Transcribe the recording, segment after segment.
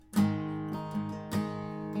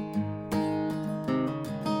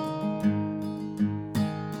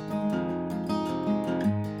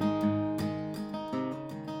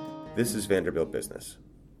This is Vanderbilt Business.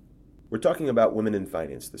 We're talking about women in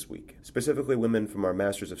finance this week, specifically women from our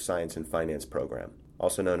Masters of Science in Finance program,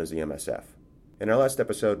 also known as the MSF. In our last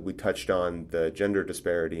episode, we touched on the gender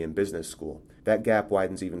disparity in business school. That gap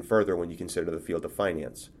widens even further when you consider the field of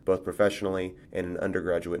finance, both professionally and in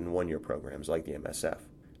undergraduate and one-year programs like the MSF.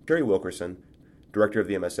 Sherry Wilkerson, director of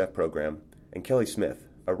the MSF program, and Kelly Smith,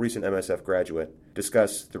 a recent MSF graduate,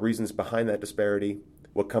 discuss the reasons behind that disparity,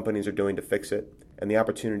 what companies are doing to fix it, and the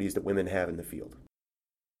opportunities that women have in the field.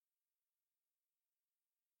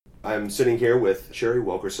 I'm sitting here with Sherry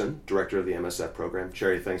Wilkerson, director of the MSF program.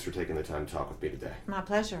 Sherry, thanks for taking the time to talk with me today. My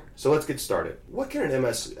pleasure. So let's get started. What can an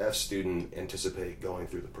MSF student anticipate going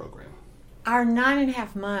through the program? Our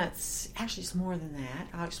 9.5 months, actually it's more than that,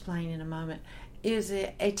 I'll explain in a moment, is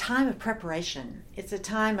a time of preparation. It's a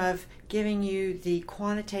time of giving you the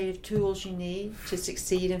quantitative tools you need to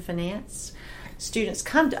succeed in finance. Students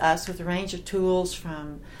come to us with a range of tools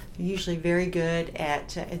from usually very good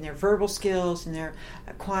at in their verbal skills and their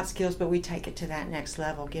quant skills, but we take it to that next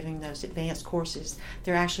level, giving those advanced courses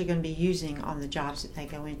they're actually going to be using on the jobs that they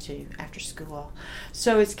go into after school.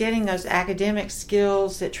 So it's getting those academic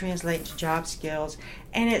skills that translate to job skills,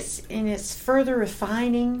 and it's further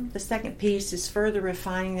refining. The second piece is further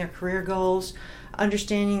refining their career goals,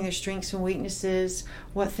 understanding their strengths and weaknesses,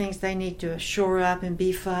 what things they need to shore up and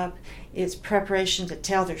beef up. It's preparation to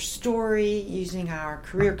tell their story using our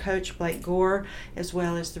career coach, Blake Gore, as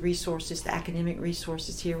well as the resources, the academic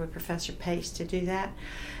resources here with Professor Pace to do that.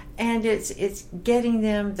 And it's getting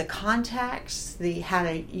them the contacts, how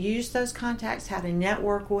to use those contacts, how to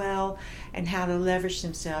network well, and how to leverage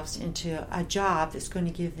themselves into a job that's going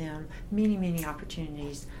to give them many, many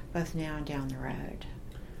opportunities, both now and down the road.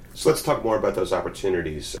 So let's talk more about those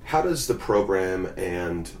opportunities. How does the program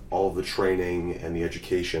and all of the training and the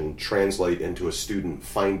education translate into a student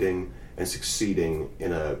finding and succeeding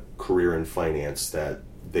in a career in finance that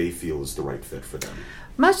they feel is the right fit for them?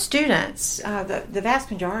 Most students, the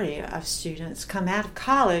vast majority of students come out of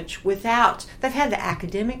college without, they've had the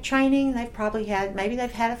academic training, maybe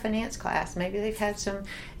they've had a finance class, maybe they've had some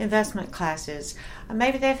investment classes,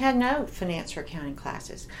 maybe they've had no finance or accounting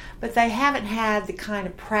classes, but they haven't had the kind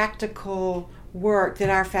of practical work that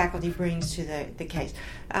our faculty brings to the case.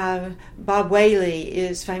 Bob Whaley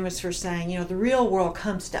is famous for saying, the real world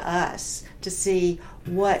comes to us to see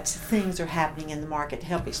what things are happening in the market, to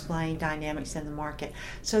help explain dynamics in the market.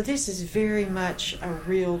 So this is very much a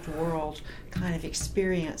real world kind of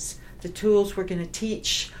experience. The tools we're going to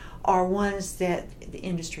teach are ones that the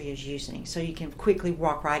industry is using, so you can quickly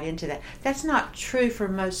walk right into that. That's not true for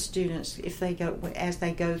most students as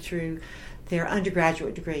they go through their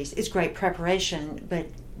undergraduate degrees. It's great preparation, but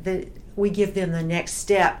we give them the next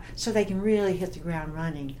step so they can really hit the ground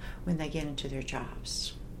running when they get into their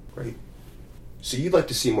jobs. Great. So you'd like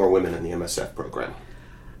to see more women in the MSF program?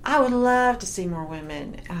 I would love to see more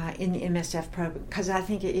women in the MSF program because I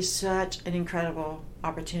think it is such an incredible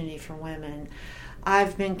opportunity for women.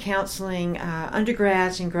 I've been counseling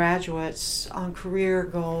undergrads and graduates on career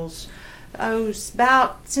goals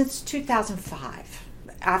since 2005.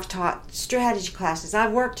 I've taught strategy classes.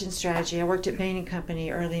 I've worked in strategy. I worked at Bain & Company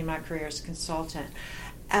early in my career as a consultant.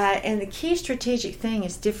 And the key strategic thing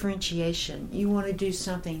is differentiation. You want to do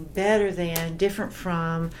something better than, different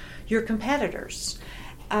from your competitors.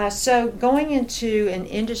 So going into an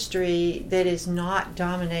industry that is not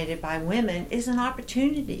dominated by women is an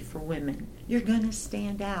opportunity for women. You're going to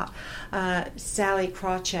stand out. Sally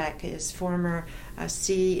Krawcheck is former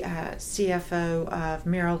CFO of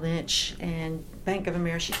Merrill Lynch and Bank of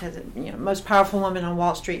America. She says, most powerful woman on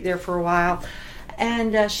Wall Street there for a while.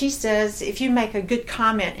 And she says if you make a good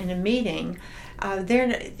comment in a meeting, they're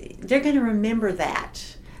going to remember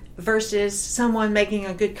that. Versus someone making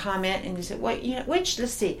a good comment and you say,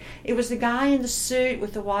 let's see, it was the guy in the suit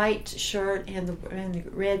with the white shirt and the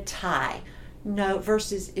red tie. No,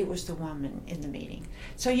 versus it was the woman in the meeting.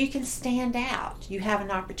 So you can stand out. You have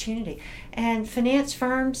an opportunity. And finance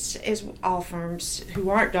firms, as all firms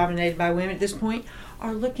who aren't dominated by women at this point,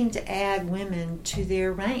 are looking to add women to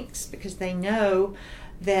their ranks because they know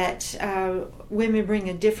that women bring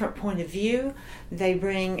a different point of view. They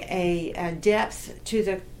bring a depth to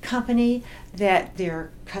the company that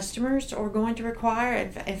their customers are going to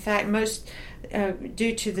require. In fact, most,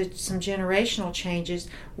 due to some generational changes,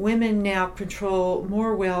 women now control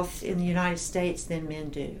more wealth in the United States than men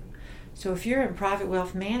do. So if you're in private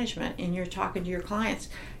wealth management and you're talking to your clients,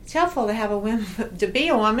 it's helpful to have to be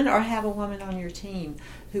a woman or have a woman on your team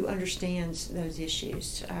who understands those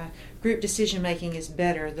issues. Group decision making is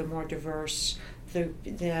better the more diverse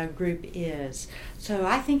the group is. So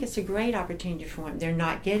I think it's a great opportunity for women. They're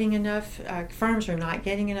not getting enough, firms are not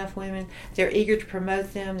getting enough women. They're eager to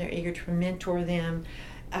promote them. They're eager to mentor them.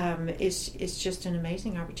 It's just an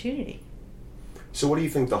amazing opportunity. So what do you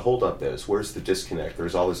think the holdup is? Where's the disconnect?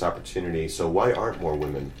 There's all this opportunity, so why aren't more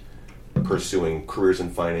women pursuing careers in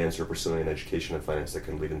finance or pursuing an education in finance that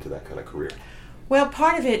can lead into that kind of career? Well,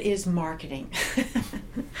 part of it is marketing.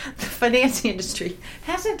 The finance industry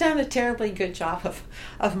hasn't done a terribly good job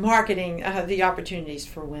of marketing the opportunities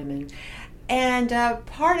for women. And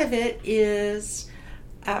part of it is,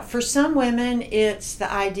 for some women, it's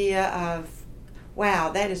the idea of, wow,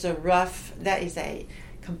 that is a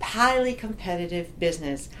highly competitive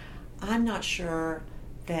business. I'm not sure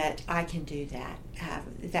that I can do that.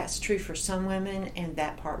 That's true for some women, and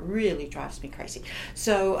that part really drives me crazy.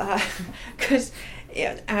 So, because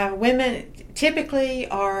women typically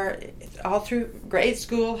are all through grade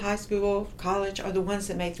school, high school, college, are the ones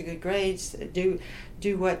that make the good grades, do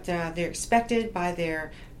what they're expected by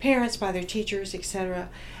their parents, by their teachers, etc.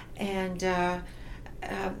 And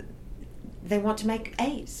they want to make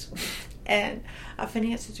A's. And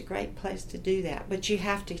finance is a great place to do that. But you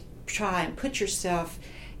have to try and put yourself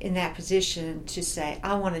in that position to say,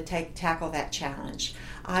 I want to tackle that challenge.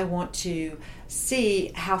 I want to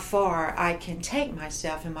see how far I can take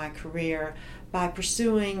myself in my career by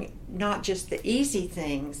pursuing not just the easy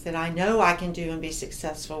things that I know I can do and be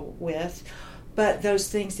successful with, but those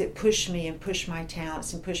things that push me and push my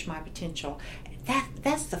talents and push my potential.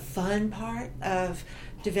 That's the fun part of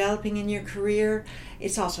developing in your career.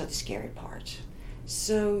 It's also the scary part.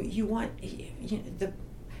 So you want,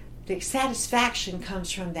 the satisfaction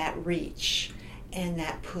comes from that reach and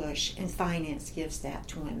that push, and finance gives that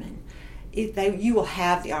to women. You will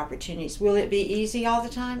have the opportunities. Will it be easy all the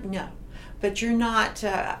time? No. But you're not,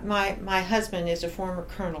 my husband is a former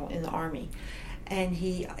colonel in the Army, and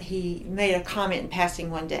he made a comment in passing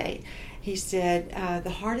one day. He said,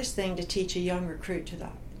 the hardest thing to teach a young recruit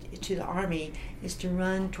to the Army is to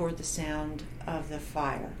run toward the sound of the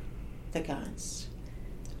fire, the guns.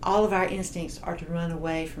 All of our instincts are to run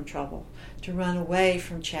away from trouble, to run away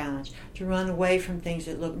from challenge, to run away from things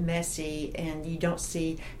that look messy and you don't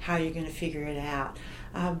see how you're going to figure it out.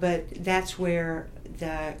 But that's where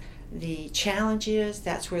the challenge is,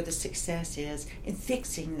 that's where the success is in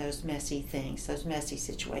fixing those messy things, those messy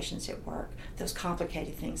situations at work, those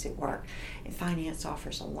complicated things at work. And finance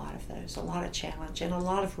offers a lot of those, a lot of challenge and a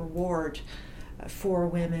lot of reward for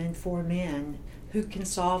women, for men who can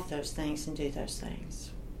solve those things and do those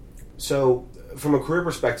things. So, from a career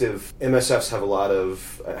perspective, MSFs have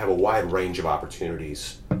a wide range of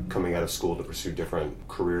opportunities coming out of school to pursue different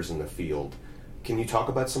careers in the field. Can you talk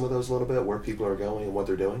about some of those a little bit, where people are going and what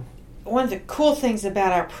they're doing? One of the cool things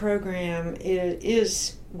about our program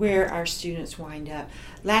is where our students wind up.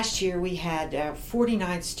 Last year we had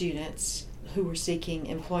 49 students who were seeking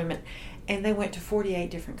employment, and they went to 48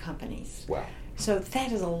 different companies. Wow. So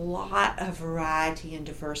that is a lot of variety and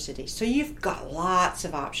diversity. So you've got lots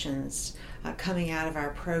of options coming out of our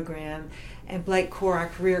program, and Blake Core, our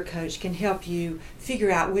career coach, can help you figure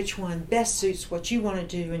out which one best suits what you want to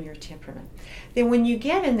do and your temperament. Then when you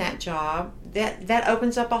get in that job, that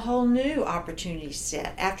opens up a whole new opportunity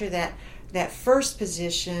set. After that first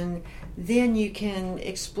position, then you can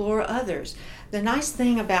explore others. The nice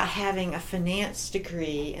thing about having a finance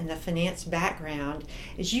degree and the finance background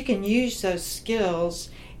is you can use those skills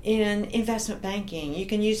in investment banking. You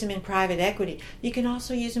can use them in private equity. You can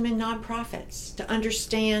also use them in nonprofits to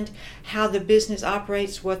understand how the business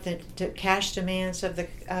operates, what the cash demands of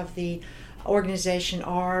the organization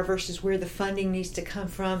are versus where the funding needs to come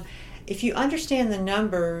from. If you understand the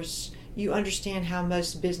numbers, you understand how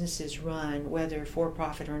most businesses run, whether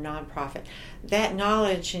for-profit or non-profit. That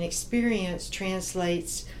knowledge and experience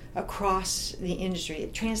translates across the industry.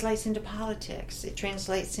 It translates into politics. It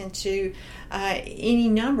translates into any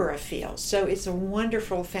number of fields. So it's a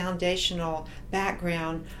wonderful foundational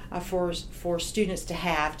background for students to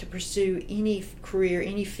have to pursue any career,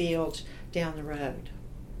 any field down the road.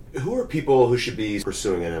 Who are people who should be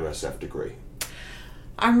pursuing an MSF degree?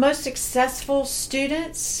 Our most successful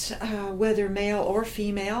students, whether male or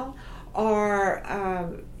female,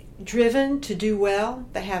 are driven to do well.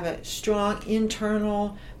 They have a strong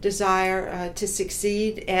internal desire to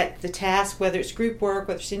succeed at the task, whether it's group work,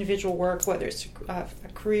 whether it's individual work, whether it's a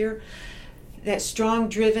career. That strong,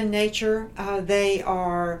 driven nature. They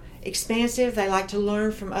are expansive. They like to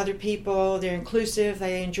learn from other people. They're inclusive.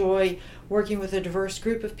 They enjoy working with a diverse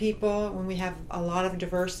group of people when we have a lot of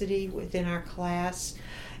diversity within our class.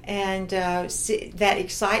 And that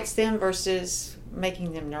excites them versus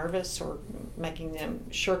making them nervous or making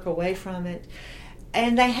them shirk away from it.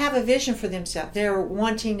 and they have a vision for themselves. They're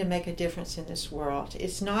wanting to make a difference in this world.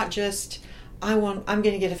 It's not just, I'm going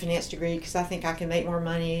to get a finance degree because I think I can make more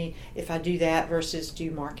money if I do that versus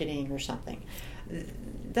do marketing or something.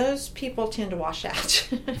 Those people tend to wash out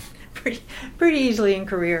pretty easily in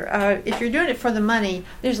career. If you're doing it for the money,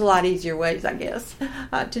 there's a lot easier ways, I guess,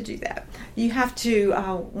 to do that. You have to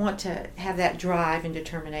want to have that drive and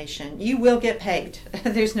determination. You will get paid.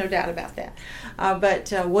 There's no doubt about that.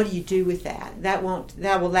 But what do you do with that? That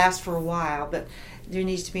will last for a while, but there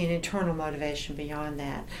needs to be an internal motivation beyond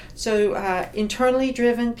that. So internally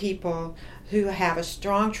driven people who have a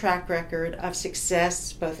strong track record of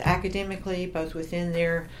success, both academically, both within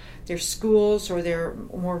their schools or their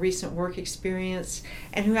more recent work experience,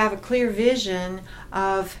 and who have a clear vision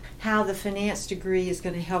of how the finance degree is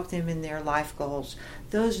going to help them in their life goals.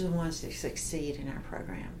 Those are the ones that succeed in our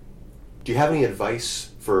program. Do you have any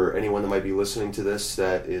advice for anyone that might be listening to this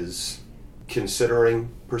that is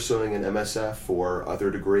considering pursuing an MSF or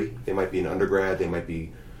other degree? They might be an undergrad, they might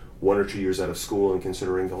be 1 or 2 years out of school and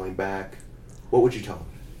considering going back. What would you tell them?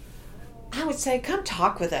 I would say come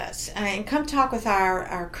talk with us and come talk with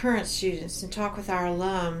our current students and talk with our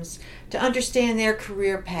alums to understand their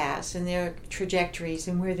career paths and their trajectories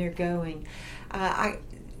and where they're going.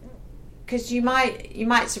 Because you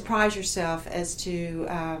might surprise yourself as to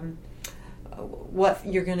what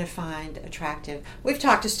you're going to find attractive. We've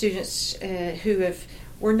talked to students who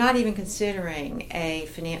were not even considering a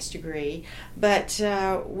finance degree, but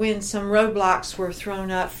when some roadblocks were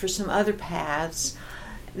thrown up for some other paths,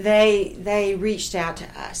 they reached out to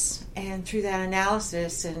us, and through that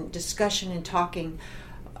analysis and discussion and talking,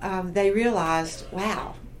 they realized,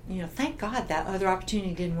 wow, thank God that other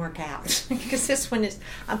opportunity didn't work out. Because this one is,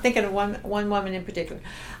 I'm thinking of one woman in particular.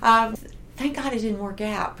 Thank God it didn't work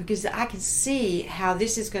out, because I can see how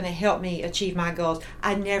this is going to help me achieve my goals.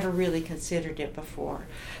 I never really considered it before.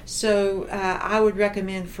 So I would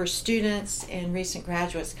recommend for students and recent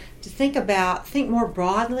graduates to think more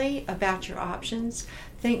broadly about your options,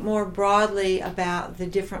 think more broadly about the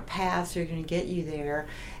different paths that are going to get you there,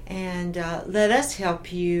 and let us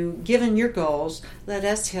help you, given your goals, let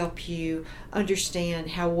us help you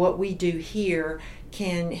understand how what we do here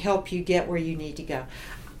can help you get where you need to go.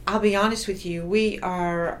 I'll be honest with you, we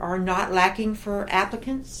are not lacking for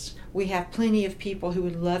applicants. We have plenty of people who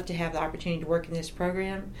would love to have the opportunity to work in this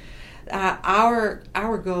program.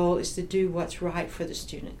 Our goal is to do what's right for the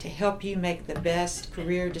student, to help you make the best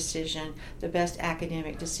career decision, the best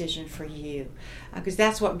academic decision for you. Because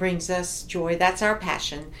that's what brings us joy. That's our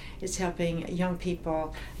passion, is helping young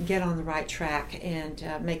people get on the right track and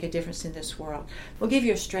make a difference in this world. We'll give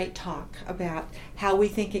you a straight talk about how we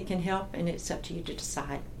think it can help, and it's up to you to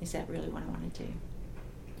decide, is that really what I want to do?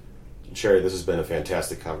 Sherry, this has been a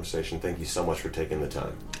fantastic conversation. Thank you so much for taking the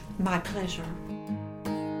time. My pleasure.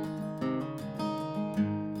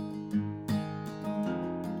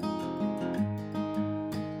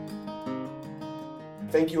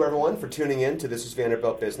 Thank you, everyone, for tuning in to This is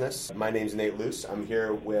Vanderbilt Business. My name is Nate Luce. I'm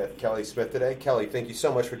here with Kelly Smith today. Kelly, thank you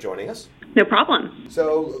so much for joining us. No problem.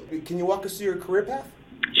 So, can you walk us through your career path?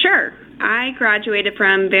 Sure. I graduated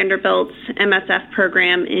from Vanderbilt's MSF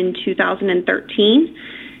program in 2013,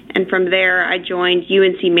 and from there I joined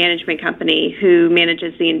UNC Management Company, who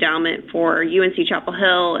manages the endowment for UNC Chapel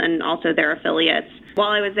Hill and also their affiliates.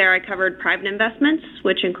 While I was there, I covered private investments,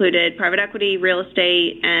 which included private equity, real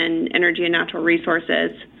estate, and energy and natural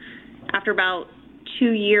resources. After about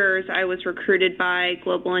 2 years, I was recruited by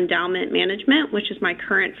Global Endowment Management, which is my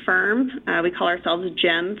current firm. We call ourselves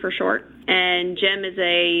GEM for short. And GEM is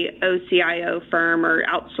a OCIO firm, or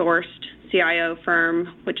outsourced CIO firm,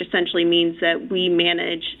 which essentially means that we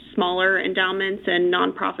manage smaller endowments and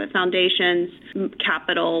nonprofit foundations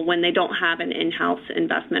capital when they don't have an in-house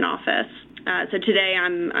investment office. So today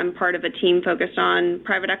I'm part of a team focused on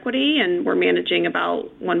private equity, and we're managing about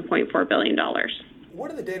 $1.4 billion. What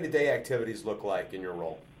do the day-to-day activities look like in your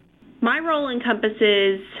role? My role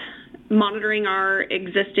encompasses monitoring our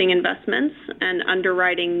existing investments and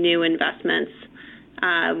underwriting new investments,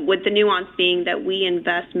 with the nuance being that we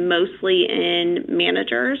invest mostly in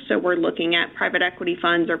managers. So we're looking at private equity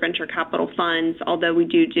funds or venture capital funds, although we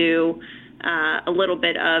do a little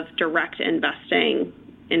bit of direct investing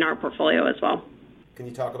in our portfolio as well. Can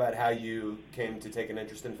you talk about how you came to take an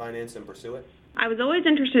interest in finance and pursue it? I was always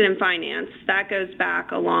interested in finance. That goes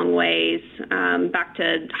back a long ways, back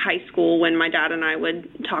to high school when my dad and I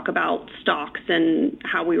would talk about stocks and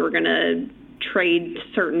how we were going to trade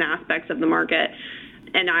certain aspects of the market.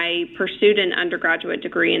 And I pursued an undergraduate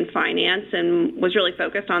degree in finance and was really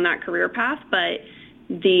focused on that career path. But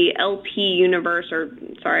the LP universe,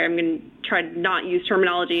 I'm going to try to not use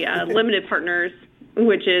terminology, limited partners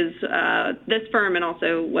which is this firm and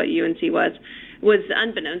also what UNC was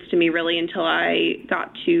unbeknownst to me really until I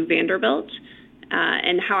got to Vanderbilt.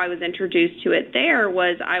 And how I was introduced to it there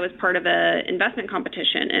was I was part of an investment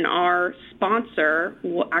competition, and our sponsor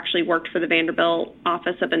actually worked for the Vanderbilt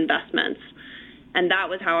Office of Investments. And that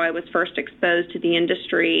was how I was first exposed to the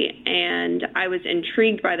industry. And I was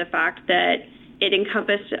intrigued by the fact that it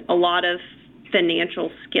encompassed a lot of financial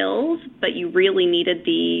skills, but you really needed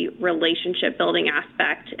the relationship building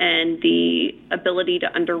aspect and the ability to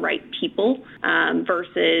underwrite people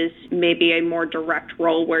versus maybe a more direct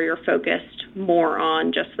role where you're focused more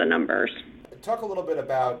on just the numbers. Talk a little bit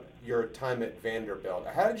about your time at Vanderbilt.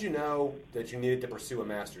 How did you know that you needed to pursue a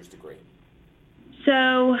master's degree?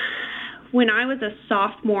 So when I was a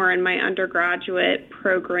sophomore in my undergraduate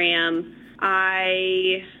program,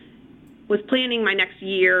 I was planning my next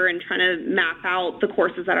year and trying to map out the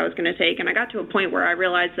courses that I was going to take. And I got to a point where I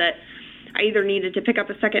realized that I either needed to pick up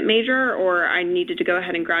a second major or I needed to go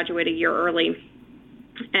ahead and graduate a year early.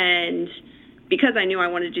 And because I knew I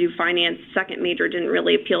wanted to do finance, second major didn't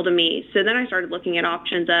really appeal to me. So then I started looking at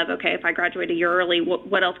options of, okay, if I graduate a year early,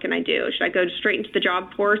 what else can I do? Should I go straight into the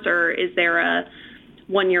job force, or is there a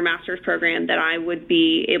one-year master's program that I would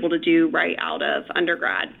be able to do right out of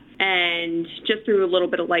undergrad? And just through a little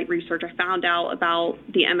bit of light research, I found out about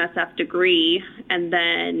the MSF degree and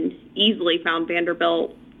then easily found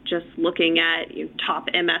Vanderbilt just looking at top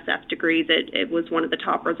MSF degrees. It was one of the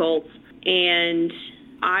top results. And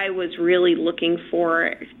I was really looking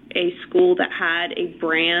for a school that had a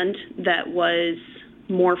brand that was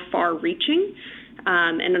more far-reaching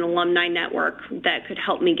and an alumni network that could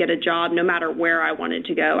help me get a job no matter where I wanted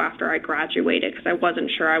to go after I graduated, because I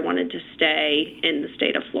wasn't sure I wanted to stay in the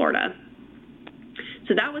state of Florida.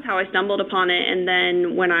 So that was how I stumbled upon it. And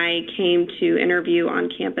then when I came to interview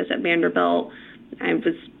on campus at Vanderbilt, I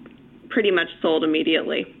was pretty much sold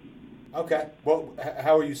immediately. Okay. Well,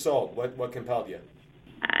 how were you sold? What compelled you?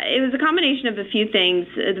 It was a combination of a few things.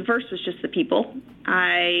 The first was just the people.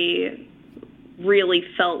 I really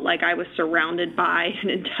felt like I was surrounded by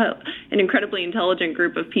an incredibly intelligent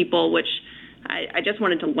group of people, which I just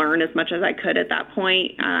wanted to learn as much as I could at that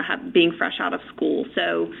point, being fresh out of school.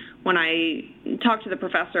 So when I talked to the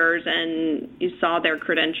professors and you saw their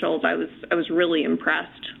credentials, I was really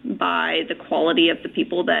impressed by the quality of the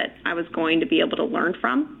people that I was going to be able to learn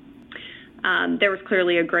from. There was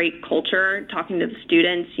clearly a great culture. Talking to the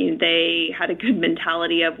students, they had a good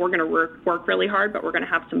mentality of we're going to work really hard, but we're going to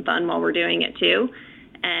have some fun while we're doing it too.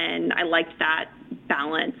 And I liked that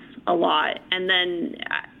balance a lot. And then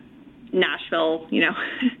Nashville,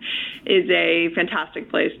 is a fantastic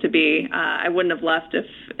place to be. I wouldn't have left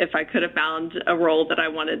if I could have found a role that I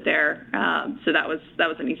wanted there. So that was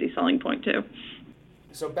an easy selling point too.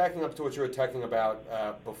 So backing up to what you were talking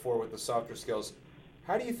about before with the softer skills,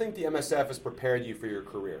 how do you think the MSF has prepared you for your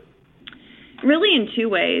career? Really in two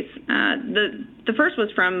ways. The first was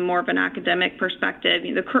from more of an academic perspective.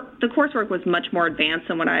 The coursework was much more advanced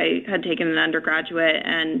than what I had taken in undergraduate,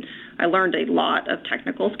 and I learned a lot of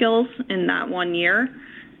technical skills in that 1 year.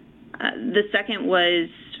 The second was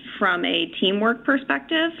from a teamwork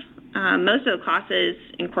perspective. Most of the classes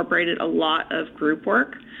incorporated a lot of group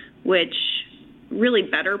work, which really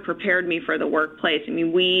better prepared me for the workplace. I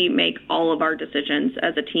mean, we make all of our decisions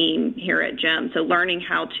as a team here at GEM, so learning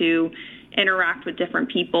how to interact with different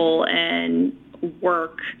people and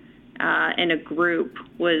work in a group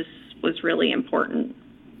was really important.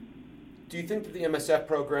 Do you think that the MSF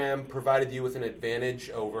program provided you with an advantage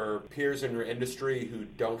over peers in your industry who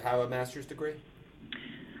don't have a master's degree?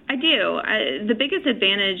 I do. The biggest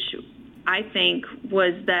advantage, I think,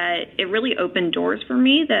 was that it really opened doors for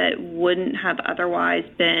me that wouldn't have otherwise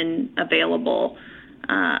been available.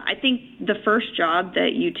 I think the first job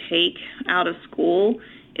that you take out of school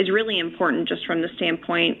is really important just from the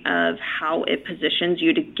standpoint of how it positions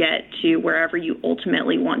you to get to wherever you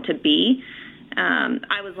ultimately want to be.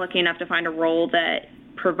 I was lucky enough to find a role that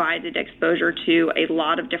provided exposure to a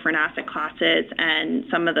lot of different asset classes and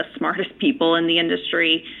some of the smartest people in the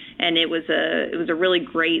industry, and it was a really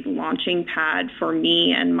great launching pad for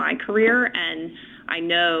me and my career. And I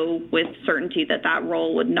know with certainty that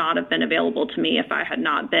role would not have been available to me if I had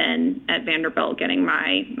not been at Vanderbilt getting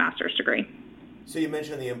my master's degree. So you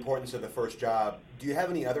mentioned the importance of the first job. Do you have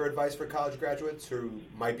any other advice for college graduates who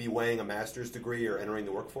might be weighing a master's degree or entering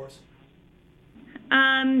the workforce?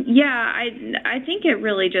 I think it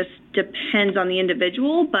really just depends on the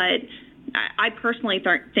individual, but I personally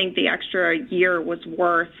think the extra year was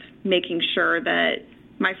worth making sure that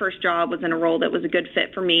my first job was in a role that was a good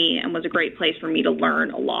fit for me and was a great place for me to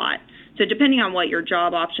learn a lot. So depending on what your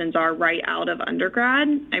job options are right out of undergrad,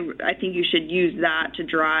 I think you should use that to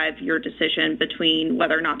drive your decision between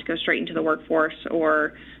whether or not to go straight into the workforce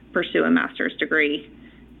or pursue a master's degree.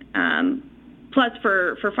 Plus,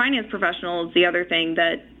 for finance professionals, the other thing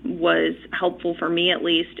that was helpful for me at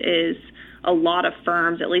least is a lot of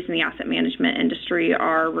firms, at least in the asset management industry,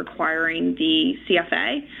 are requiring the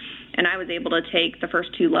CFA. And I was able to take the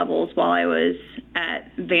first 2 levels while I was at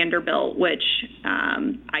Vanderbilt, which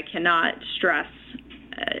I cannot stress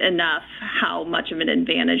enough how much of an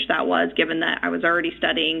advantage that was, given that I was already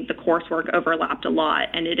studying. The coursework overlapped a lot,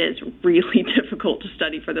 and it is really difficult to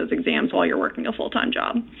study for those exams while you're working a full-time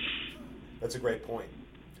job. That's a great point.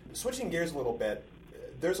 Switching gears a little bit,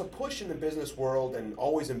 there's a push in the business world and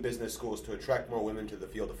always in business schools to attract more women to the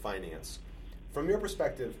field of finance. From your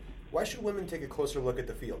perspective, why should women take a closer look at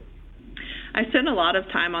the field? I spent a lot of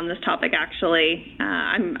time on this topic, actually.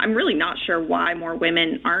 I'm really not sure why more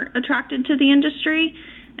women aren't attracted to the industry.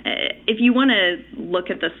 If you want to look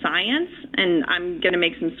at the science, and I'm going to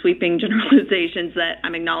make some sweeping generalizations that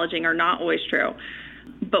I'm acknowledging are not always true,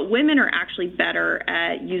 but women are actually better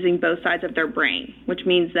at using both sides of their brain, which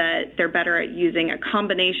means that they're better at using a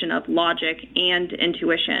combination of logic and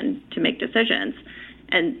intuition to make decisions.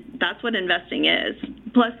 And that's what investing is.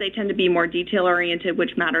 Plus, they tend to be more detail-oriented,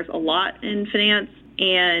 which matters a lot in finance.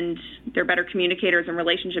 And they're better communicators and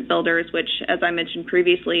relationship builders, which, as I mentioned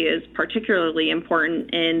previously, is particularly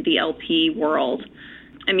important in the LP world.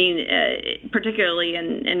 I mean, particularly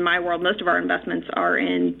in my world, most of our investments are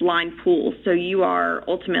in blind pools. So you are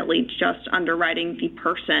ultimately just underwriting the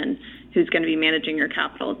person who's going to be managing your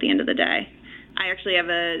capital at the end of the day. I actually have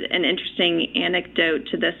an interesting anecdote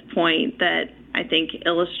to this point that I think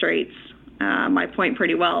illustrates my point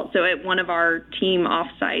pretty well. So at one of our team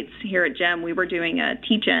offsites here at GEM, we were doing a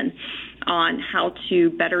teach-in on how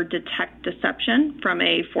to better detect deception from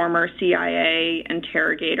a former CIA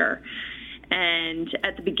interrogator. And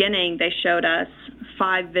at the beginning, they showed us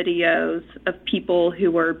 5 videos of people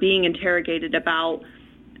who were being interrogated about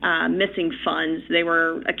missing funds. They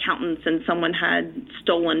were accountants and someone had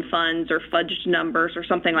stolen funds or fudged numbers or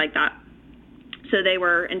something like that. So they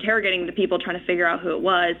were interrogating the people, trying to figure out who it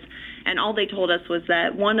was. And all they told us was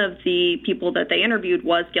that one of the people that they interviewed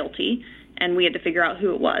was guilty, and we had to figure out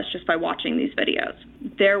who it was just by watching these videos.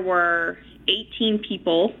 There were 18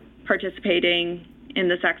 people participating in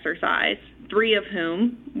this exercise, 3 of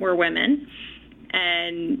whom were women.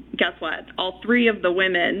 And guess what? All 3 of the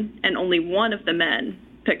women and only 1 of the men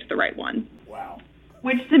picked the right one. Wow.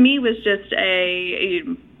 Which to me was just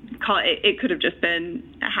it could have just been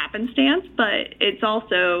a happenstance, but it's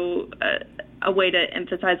also a way to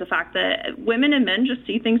emphasize the fact that women and men just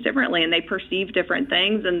see things differently and they perceive different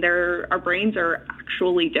things, and our brains are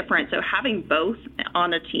actually different. So having both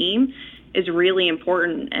on a team is really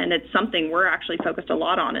important, and it's something we're actually focused a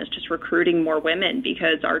lot on, is just recruiting more women,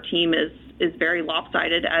 because our team is very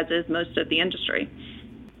lopsided, as is most of the industry.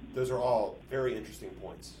 Those are all very interesting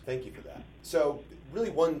points. Thank you for that. So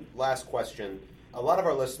really one last question. A lot of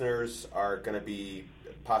our listeners are going to be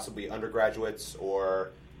possibly undergraduates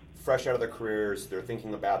or fresh out of their careers. They're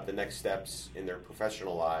thinking about the next steps in their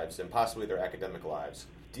professional lives and possibly their academic lives.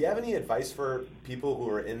 Do you have any advice for people who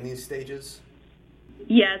are in these stages?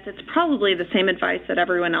 Yes, it's probably the same advice that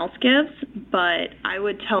everyone else gives, but I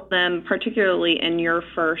would tell them, particularly in your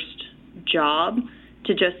first job,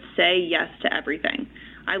 to just say yes to everything.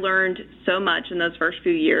 I learned so much in those first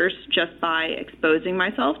few years just by exposing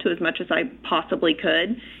myself to as much as I possibly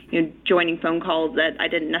could, joining phone calls that I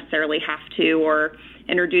didn't necessarily have to, or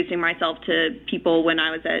introducing myself to people when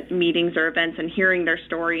I was at meetings or events and hearing their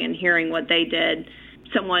story and hearing what they did.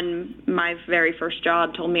 Someone, my very first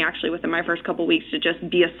job, told me actually within my first couple of weeks to just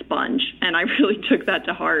be a sponge, and I really took that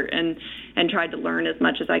to heart and tried to learn as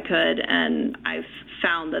much as I could, and I've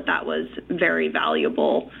found that was very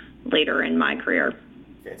valuable later in my career.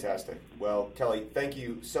 Fantastic. Well, Kelly, thank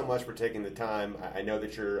you so much for taking the time. I know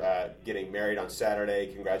that you're getting married on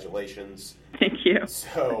Saturday. Congratulations. Thank you.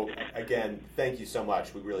 So, again, thank you so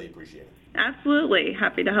much. We really appreciate it. Absolutely.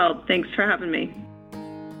 Happy to help. Thanks for having me.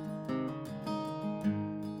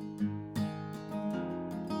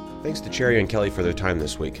 Thanks to Cherry and Kelly for their time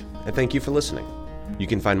this week, and thank you for listening. You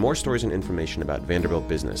can find more stories and information about Vanderbilt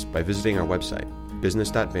Business by visiting our website,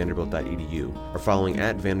 business.vanderbilt.edu, or following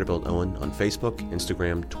 @VanderbiltOwen on Facebook,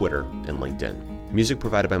 Instagram, Twitter, and LinkedIn. Music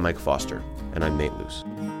provided by Mike Foster, and I'm Nate Luce.